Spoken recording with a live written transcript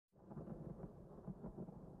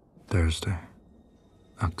Thursday,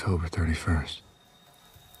 October 31st.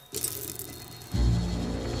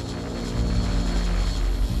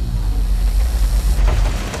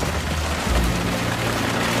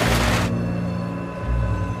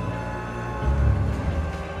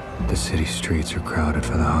 The city streets are crowded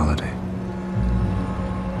for the holiday.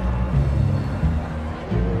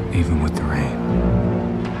 Even with the rain.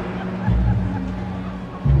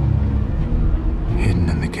 Hidden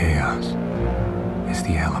in the chaos is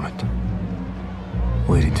the element,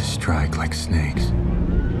 waiting to strike like snakes.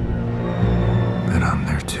 But I'm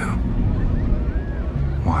there too,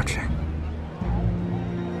 watching.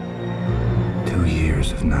 2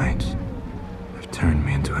 years of nights have turned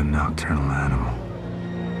me into a nocturnal animal.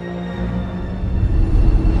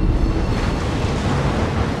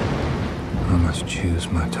 I must choose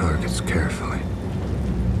my targets carefully.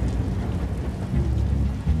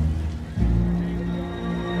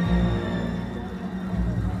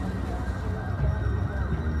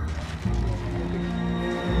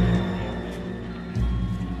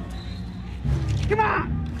 Come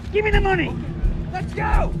on! Give me the money! Let's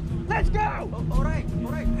go! Let's go! All right.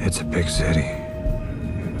 It's a big city.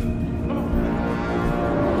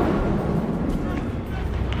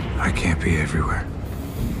 I can't be everywhere.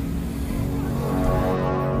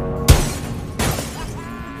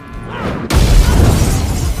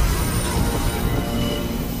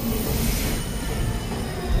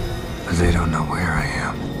 They don't know where I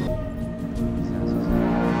am.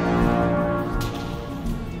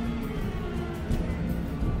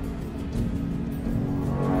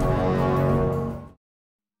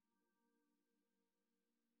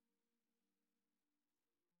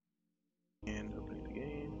 And opening the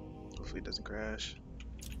game. Hopefully it doesn't crash.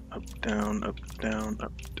 Up, down, up, down,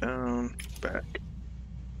 up, down, back.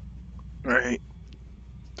 Alright.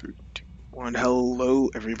 3, 2, 1. Hello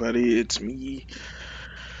everybody, it's me.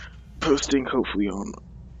 Posting hopefully on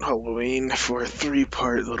Halloween for a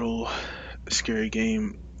 3-part little scary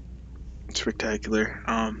game spectacular.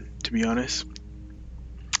 To be honest,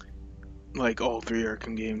 like all 3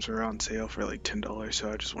 Arkham games were on sale for like $10,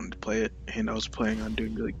 so I just wanted to play it, and I was planning on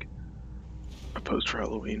doing like a post for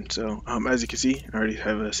Halloween. So as you can see, I already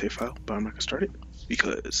have a save file, but I'm not gonna start it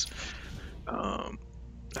because I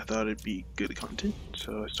thought it'd be good content,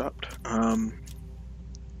 so I stopped. I'm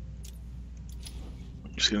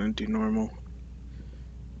just gonna do normal.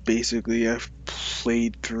 Basically, I've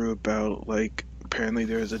played through about, like, apparently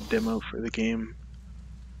there's a demo for the game,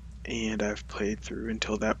 and I've played through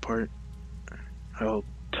until that part. I'll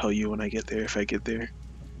tell you when I get there, if I get there,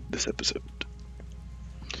 this episode.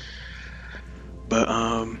 But,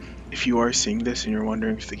 if you are seeing this and you're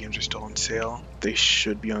wondering if the games are still on sale, they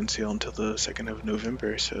should be on sale until the 2nd of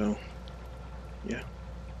November, so, yeah,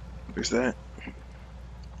 there's that.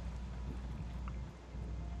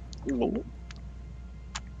 Whoa.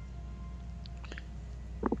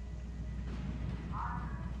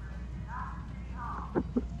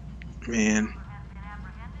 Man.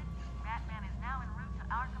 Batman is now en route to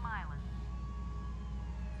Arkham Island.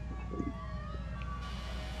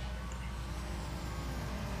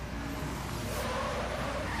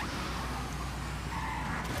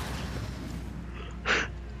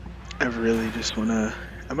 I really just wanna.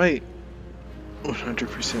 I might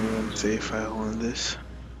 100% run a save file on this,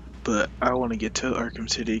 but I want to get to Arkham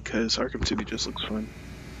City because Arkham City just looks fun.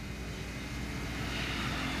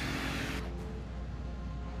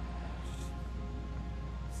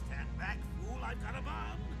 Stand back, fool! I've got a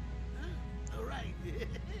bomb. Huh? All right.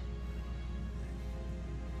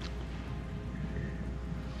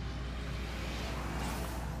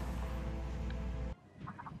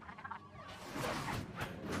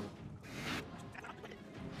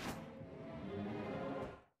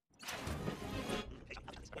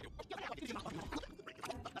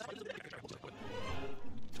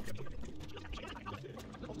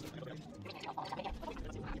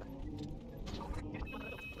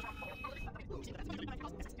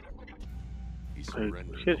 Like,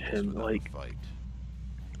 look at him, like,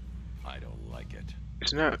 I don't like it.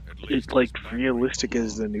 it's not like realistic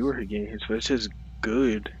as the newer games, but it's just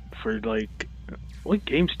good for like, what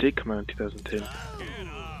games did come out in 2010?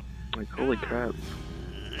 Like, holy crap.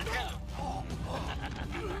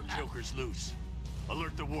 Joker's loose.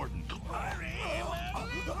 Alert the warden. The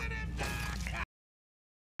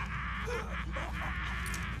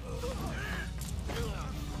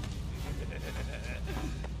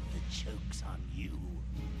joke's on you.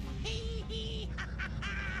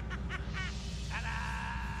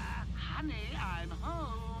 Honey, I'm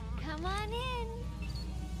home. Come on in.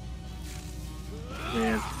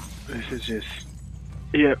 Man, this is just...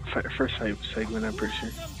 Yeah, first segment, I'm pretty sure.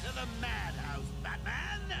 Welcome to the madhouse,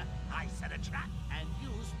 Batman. set a trap, and you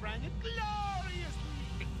sprang it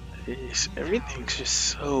gloriously. Everything's just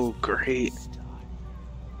so great.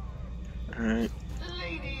 Alright.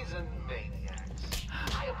 Ladies and maniacs,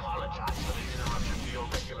 I apologize for the interruption to your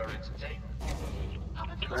regular entertainment.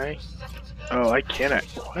 Right? Oh, I can't.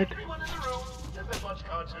 What? Everyone in the room, and then watch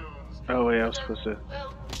cartoons. Oh wait, I was supposed to.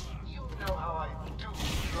 Well, you know how I do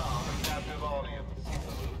draw a captive audience.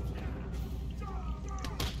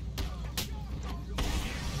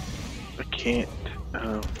 I can't.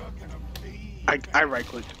 I right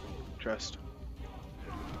clicked. Trust.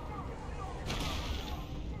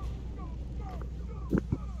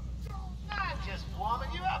 I'm just warming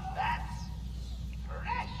you up, bats.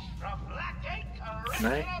 Fresh from Blackgate Can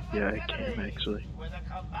I? Correctional Yeah, I Facility, can actually. with a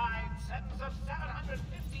combined sentence of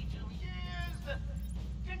 752 years.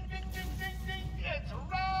 Ding, ding, ding, ding, ding. It's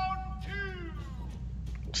round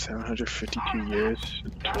 2. 752 years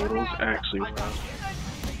total is actually wow.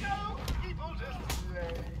 People just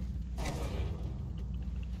play.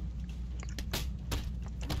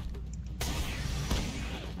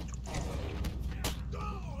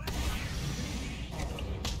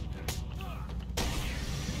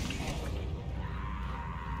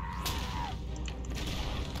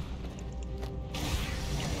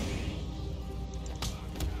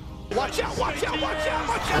 Watch out, watch out, watch out,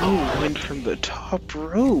 watch out! Oh, went from the top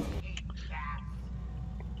rope.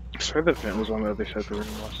 I swear the vent was on the other side of the room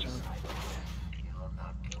last time. You're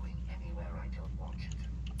not going anywhere I don't want you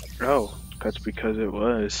to. Oh, that's because it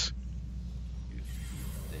was.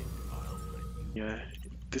 Yeah,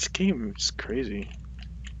 this game is crazy.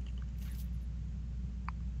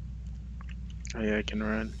 Oh yeah, I can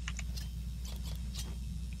run.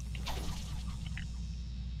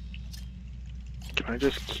 Can I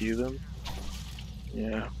just cue them?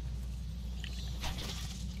 Yeah.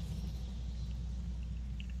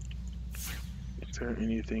 Is there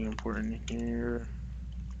anything important here?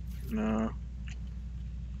 No.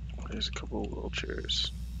 There's a couple of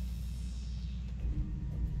wheelchairs.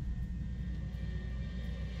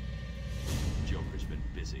 Joker's been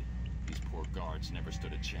busy. These poor guards never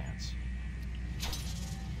stood a chance.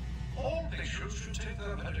 All patients should take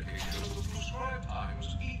their medication at the prescribed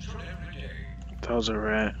times each and every day. That was a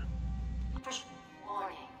rat.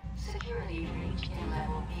 Warning. Security breach in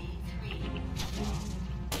level B3.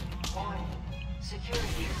 Warning.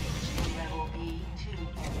 Security breach in level B2.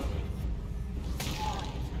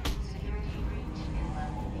 Warning. Security breach in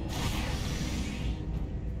level B3.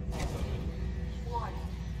 Warning.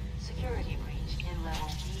 Security breach in level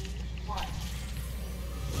B1.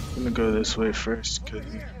 I'm gonna go this way first, cause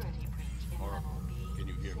Security breach in level Can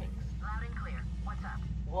you hear me? Loud and clear. What's up?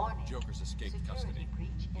 Warning. Joker's escaped custody. Breach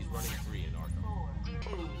in He's running level free in Arkham. 4.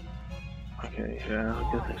 2. okay, yeah,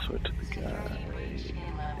 I'll get this way to the guy.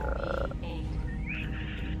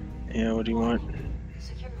 Yeah, what do you want?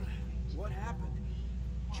 What happened?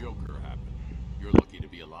 Joker happened. You're lucky to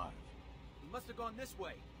be alive. He must have gone this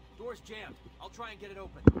way. Door's jammed. I'll try and get it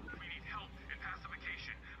open.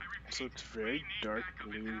 So it's very dark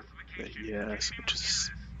blue that he has, which is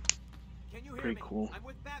Can you hear pretty me? cool. I'm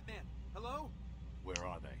with Batman. Hello? Where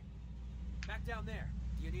are they? Back down there.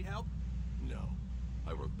 Do you need help? No.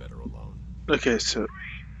 I work better alone. Okay, so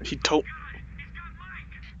he told.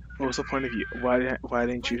 What was the point of you? Why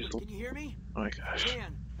didn't you just? Can you hear me? Oh my gosh!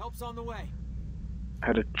 Dan, help's on the way. I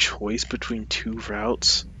had a choice between two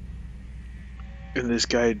routes, and this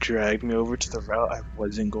guy dragged me over to the route I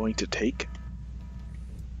wasn't going to take.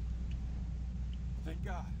 Thank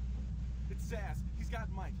God. It's Zaz. He's got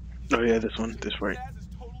Mike. Oh yeah, this one, this way. Zaz is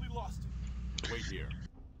totally lost it. Wait here.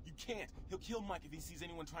 You can't. He'll kill Mike if he sees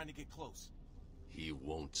anyone trying to get close. He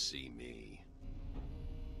won't see me.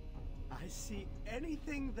 I see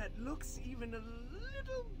anything that looks even a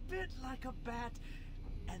little bit like a bat,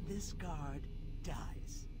 and this guard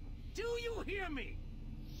dies. Do you hear me?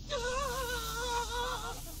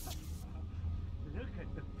 Look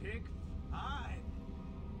at the big eye.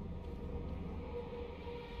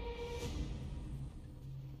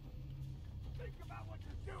 Think about what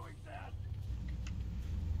you're doing, Dad.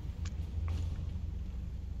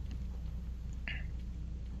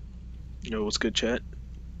 Yo, what's good, chat?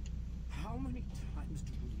 How many times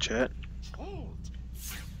do we Chat? told?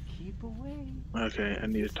 Keep away. Okay, I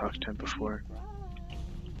need to talk to him before I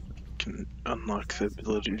can unlock the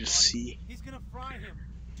ability to see. He's gonna fry him.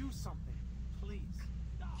 Do something, please.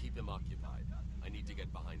 Keep him occupied. I need to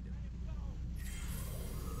get behind him.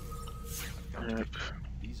 Yep.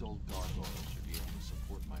 These old gargoyles should be able to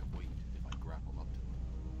support my weight if I grapple up to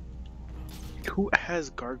them. Who has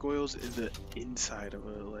gargoyles in the inside of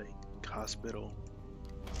a hospital?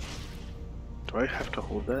 Do I have to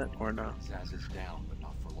hold that or not? Zaz is down, but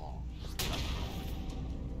not for long.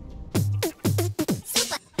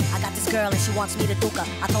 I got this girl and she wants me to duke her.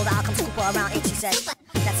 I told her I'll come scoop her around 8. She said,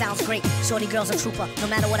 that sounds great. Shorty girl's a trooper. No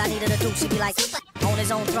matter what I needed to do, she'd be like, on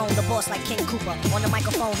his own throne, the boss like King Cooper. On the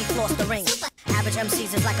microphone, he flossed the ring. Average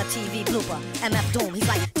MCs is like a TV blooper. MF Doom, he's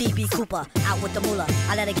like DB Cooper. Out with the moolah.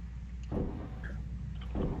 I let it get.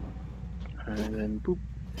 And then boop,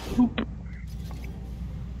 boop.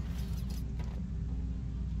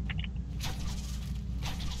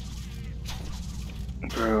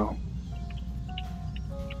 Bro,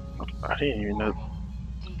 I didn't even know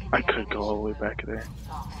I could go all the way back there.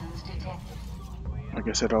 Like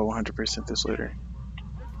I said, I'll 100% this later.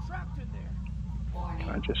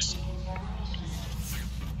 I just...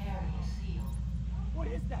 What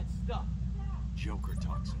is that stuff? Joker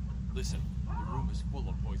toxin. Listen, the room is full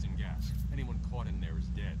of poison gas. Anyone caught in there is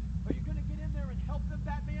dead. Are you gonna get in there and help them,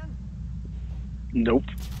 Batman? Nope.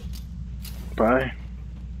 Bye.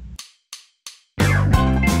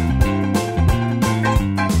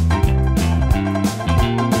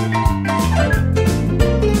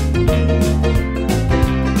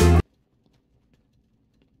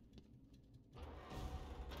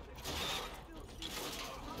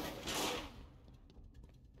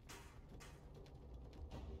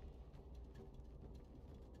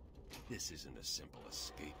 This isn't a simple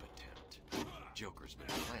escape attempt. Joker's been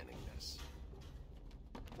planning this.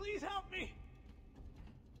 Please help me!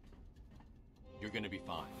 You're gonna be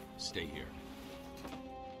fine. Stay here.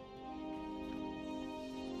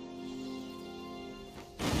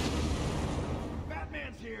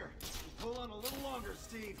 Batman's here! Hold on a little longer,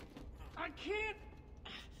 Steve. I can't...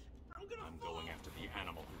 I'm going after the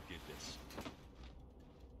animal who did this.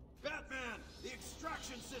 Batman! The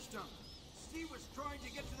extraction system! Steve was trying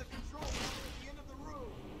to get to the control panel at the end of the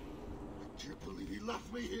room. I can't believe he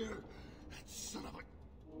left me here. That son of a...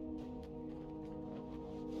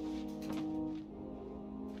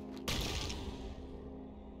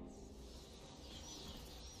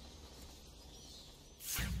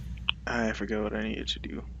 I forgot what I needed to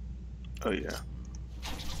do. Oh yeah. There's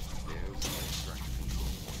the extraction control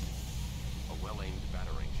point. A well-aimed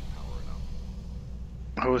batarang should power it up.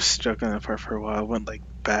 I was stuck on that part for a while. I went like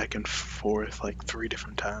back and forth like 3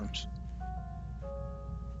 different times.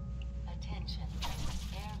 Attention.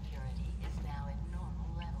 Air purity is now at normal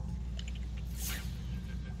levels.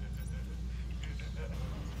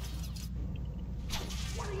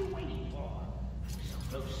 What are you waiting for? So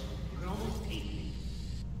close. You can almost taste it.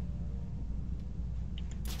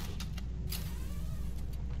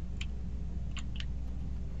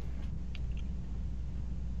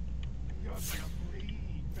 You're gonna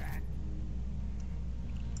bleed, Bat.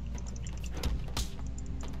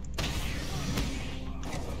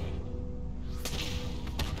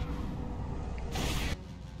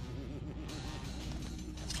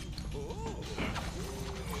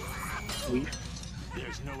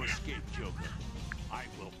 There's no escape, Joker. I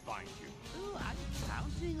will find you. Oh, I'm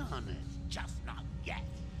counting on it. Just not yet.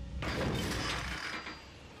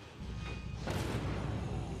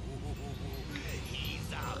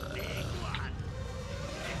 He's a big one.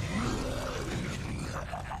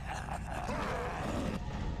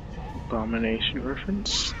 Abomination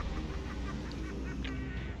reference.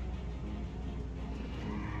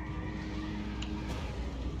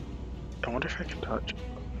 I wonder if I can touch.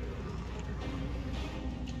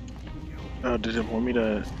 Oh, did it want me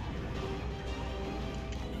to?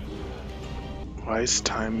 Why is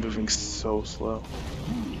time moving so slow?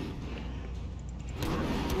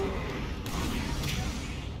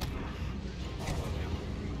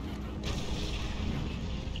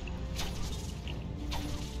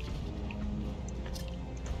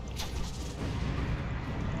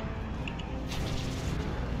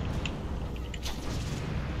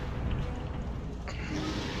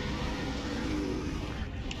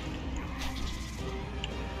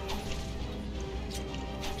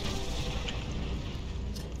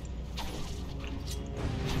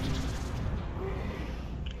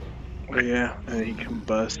 Oh yeah, and he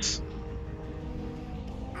combusts.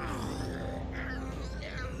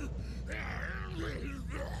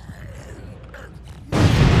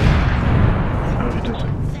 Oh, he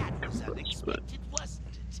doesn't That was combust, but unexpected, wasn't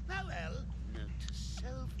it? Oh well. Note to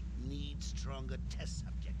self: need stronger test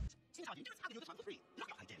subjects.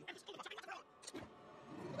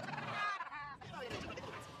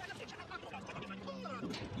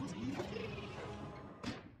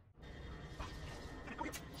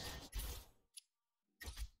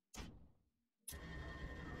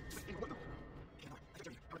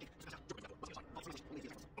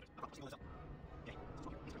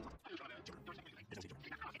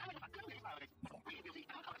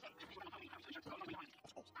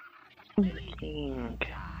 Dang.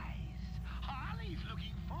 Harley's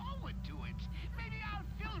looking forward to it. Maybe I'll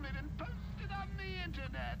film it and post it on the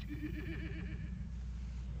internet.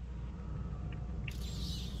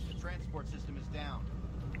 The transport system is down.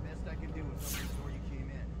 Best I can do is open the door you came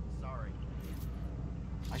in. Sorry.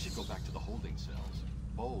 I should go back to the holding cells.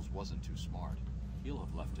 Bowles wasn't too smart. He'll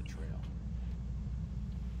have left a trail.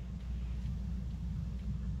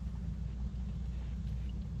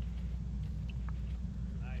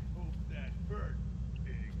 I hope that hurt,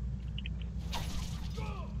 Big.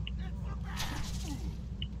 Oh, it's the bat!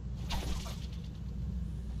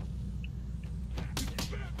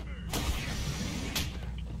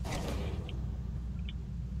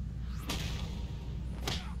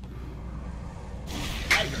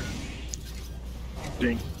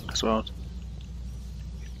 Dang, that's wild.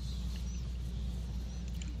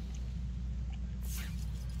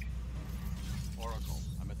 Oracle,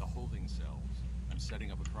 I'm at the holding cells. I'm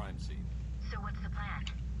setting up a crime scene. So what's the plan?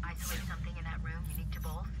 Isolate something in that room unique to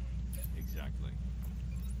both? Exactly.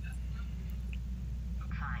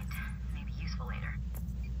 Fine. Maybe useful later.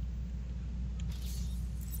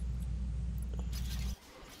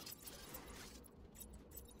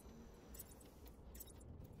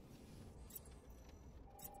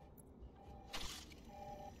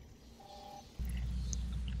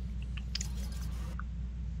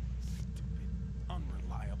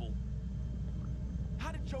 Unreliable.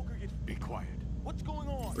 How did Joker get... Be quiet. What's going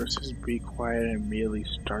on? Versus be quiet and immediately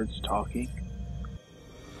starts talking.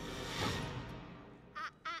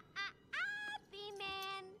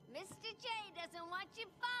 B-Man, Mr. J doesn't want you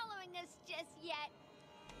following us just yet.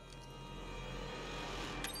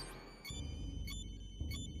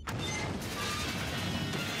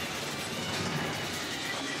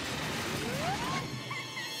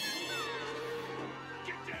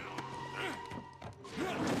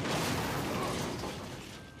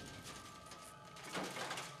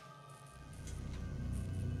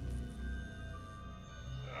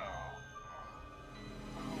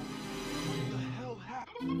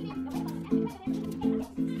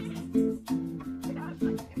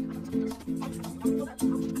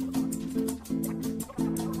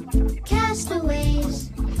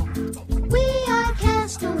 Castaways, we are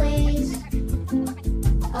castaways.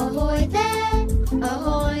 Ahoy there,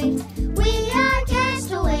 ahoy, we are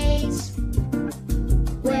castaways.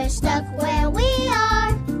 We're stuck where we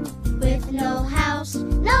are, with no house,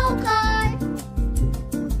 no car.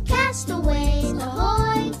 Castaways,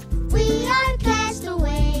 ahoy, we are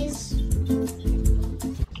castaways.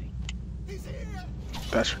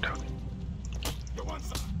 That's for talking.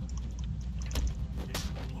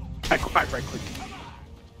 I right clicked.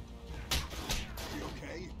 You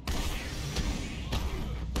okay?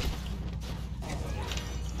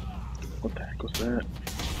 What the heck was that?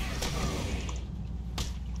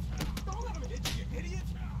 Don't let him hit you, you idiot!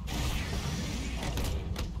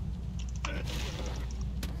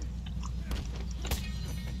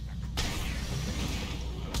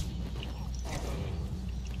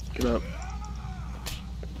 Get up.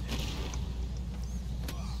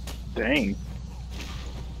 Dang.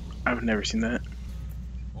 I've never seen that.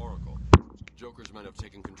 Oracle, Joker's men have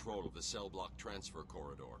taken control of the cell block transfer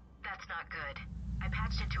corridor. That's not good. I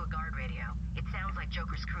patched into a guard radio. It sounds like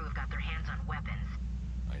Joker's crew have got their hands on weapons.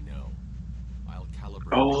 I know. I'll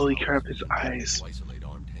calibrate. Oh, holy the crap, cells his and eyes. to isolate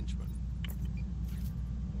armed henchmen.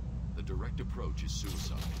 The direct approach is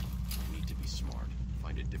suicide. We need to be smart.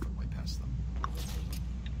 Find a different way past them.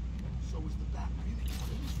 So is the bat really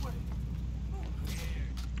coming this way?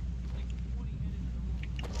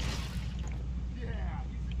 Yeah,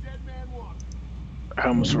 he's a dead man walking. I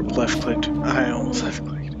almost left clicked. I almost left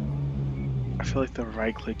clicked. I feel like the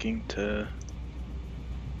right clicking to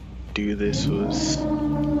do this was.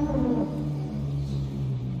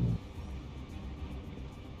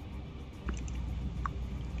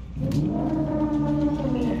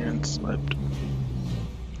 And slept.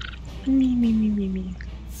 Me.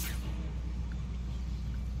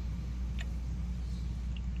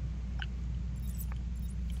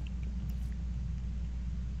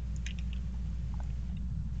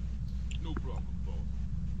 No problem, boss.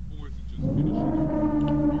 The boys are just finishing up.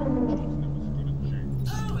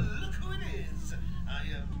 Oh, look who it is. Are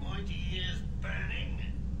your pointy ears burning?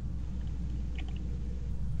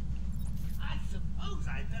 I suppose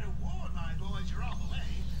I'd better warn my boys you're on the way.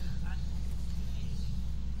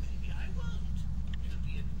 Maybe I won't. It'll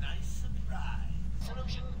be a nice surprise.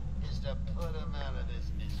 Solution is to put them out of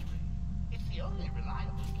this misery. It's the only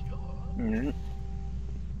reliable cure.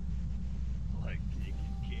 Like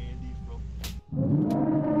taking candy from...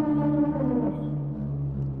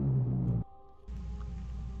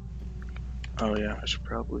 Oh yeah, I should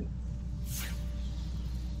probably.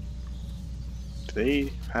 Do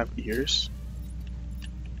they have ears?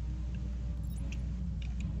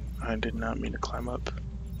 I did not mean to climb up.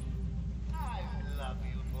 I love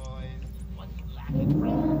you, boys. What you lack in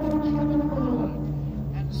brains, I have in heart.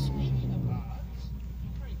 And speaking of hearts,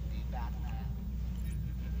 bring me Batman.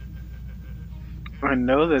 I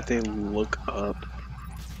know that they look up.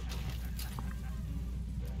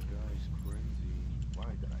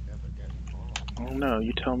 Oh no,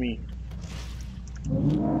 you tell me.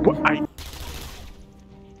 What I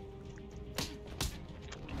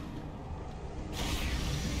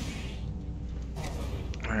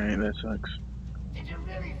Alright, that sucks. Did you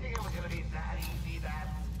really think it was gonna be that easy, that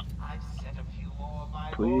I've sent a few more of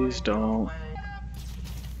my Please boys don't. your way?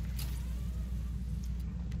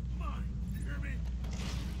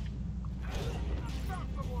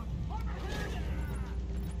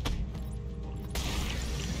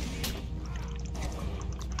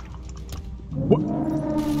 What?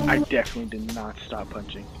 I definitely did not stop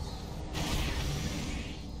punching.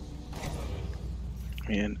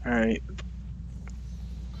 Man, alright.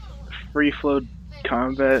 Free flow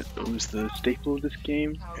combat was the staple of this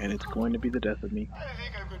game, and it's going to be the death of me. I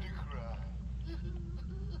think I'm going to cry.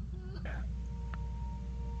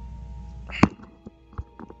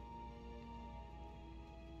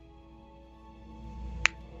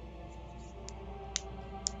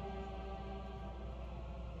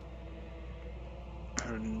 I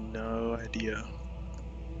have no idea.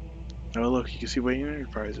 Oh look, you can see Wayne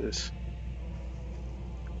Enterprises.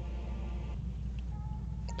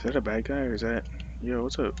 Is that a bad guy or is that... Yo,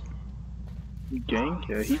 what's up? He gang?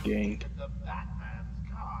 Yeah, he gang.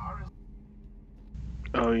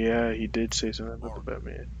 Oh yeah, he did say something about the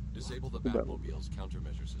Batman. Disable the Batmobile's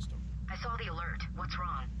countermeasure system. I saw the alert. What's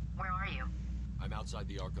wrong? Where are you? I'm outside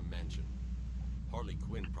the Arkham Mansion. Harley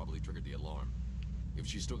Quinn probably triggered the alarm. If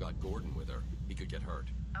she's still got Gordon with her, he could get hurt.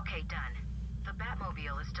 Okay, done. The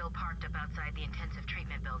Batmobile is still parked up outside the intensive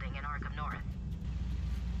treatment building in Arkham North.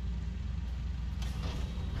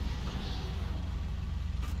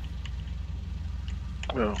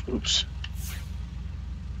 Oh, oops.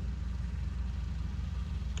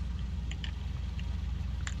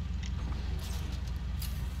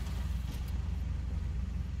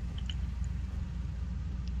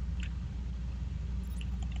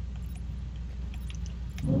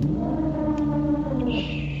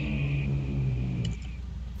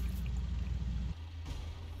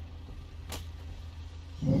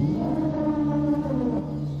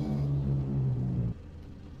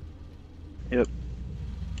 Yep.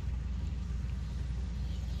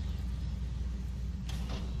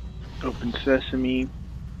 Open sesame.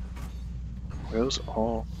 Those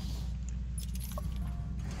all.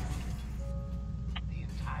 The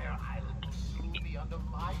entire island will soon be under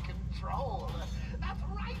my control. That's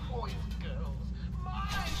right, boys and girls.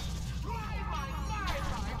 Mine!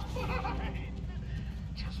 Mine!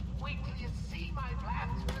 Just wait till you see my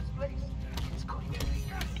plans for this place. It's going to be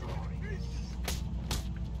glorious.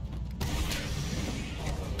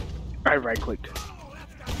 I right-clicked.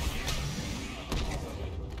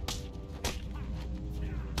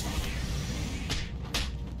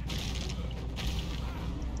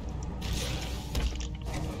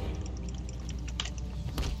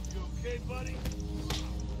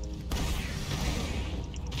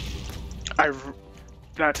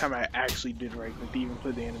 That time I actually did right click to even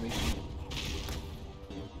play the animation.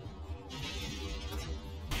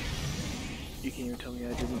 You can't even tell me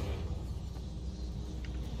I didn't.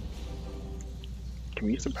 Can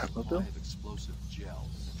we use the Batmobile? Explosive gel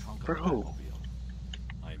in the trunk of Bro. the Batmobile.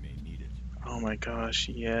 I may need it. Oh my gosh,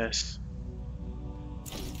 yes.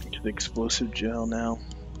 To the explosive gel now.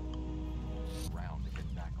 Round to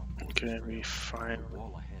get back on. Okay, we fine. The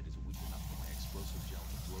wall ahead is weak enough for my explosive gel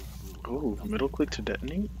to flow through. Oh, middle click to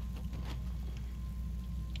detonate?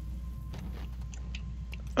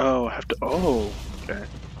 Oh, I have to. Oh, okay.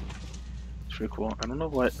 It's pretty cool. I don't know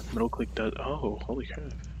what middle click does. Oh, holy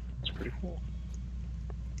crap. It's pretty cool.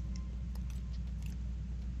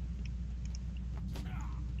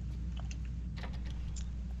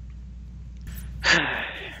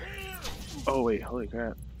 Oh, wait, holy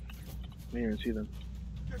crap. I didn't even see them.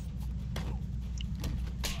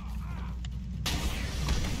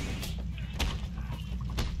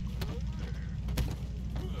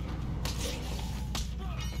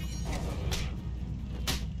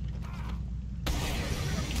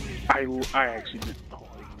 I actually did. Oh,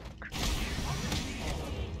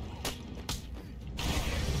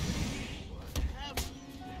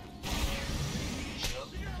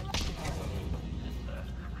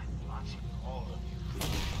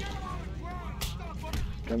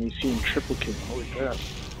 got me seeing triple kill. Holy crap.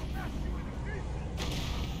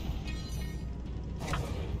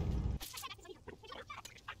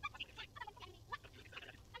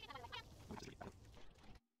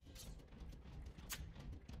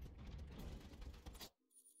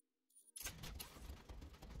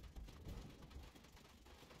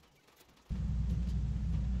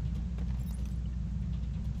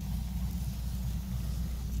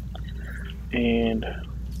 And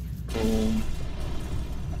boom.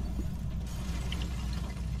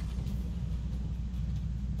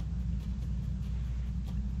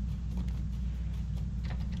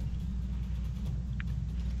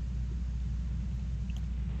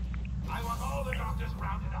 I want all the doctors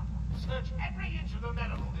rounded up. Search every inch of the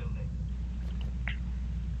medical building.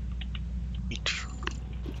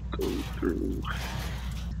 Go through.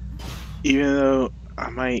 Even though I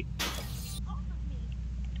might.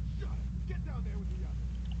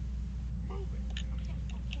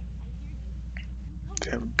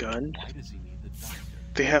 They have guns?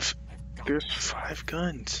 They have. There's 5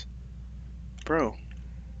 guns. Bro.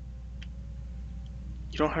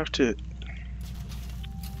 You don't have to.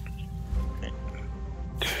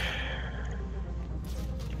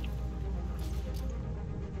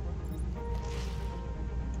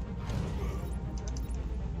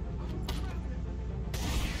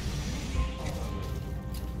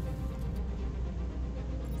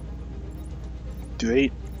 Do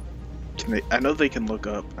they? Can they? I know they can look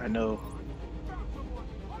up. I know.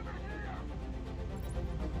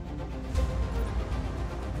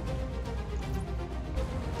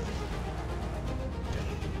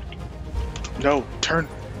 No, turn.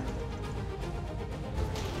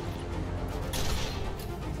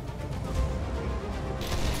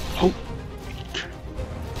 Oh.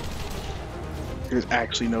 There's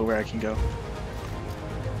actually nowhere I can go.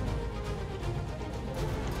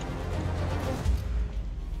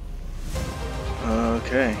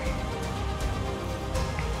 Okay.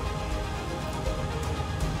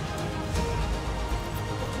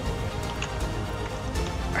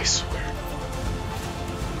 I swear.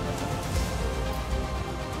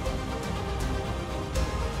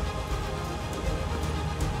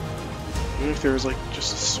 Even if there was like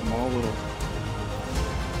just a small little.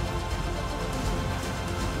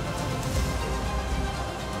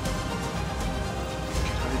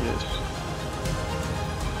 Try this.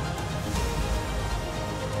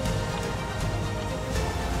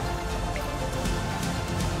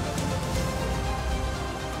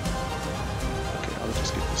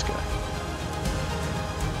 Just get this guy.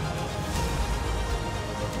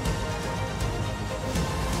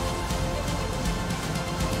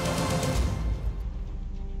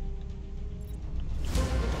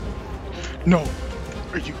 No!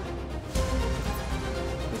 Are you?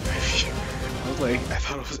 I was like, I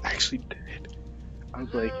thought I was actually dead. I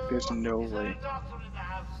was like, there's no way.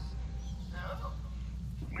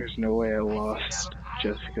 There's no way I lost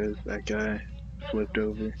just because that guy flipped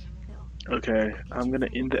over. Okay, I'm gonna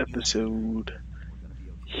end the episode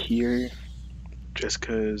here just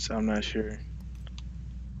because I'm not sure.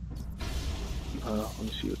 Let me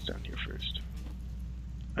see what's down here first.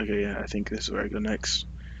 Okay, yeah, I think this is where I go next.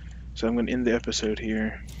 So I'm gonna end the episode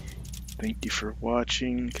here. Thank you for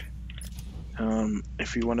watching.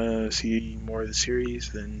 If you want to see more of the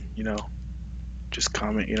series, then, you know, just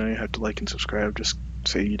comment. You know, you have to like and subscribe. Just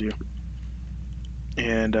say you do.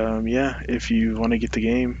 And yeah, if you want to get the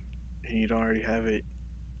game and you don't already have it,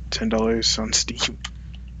 $10 on Steam.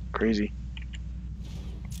 Crazy.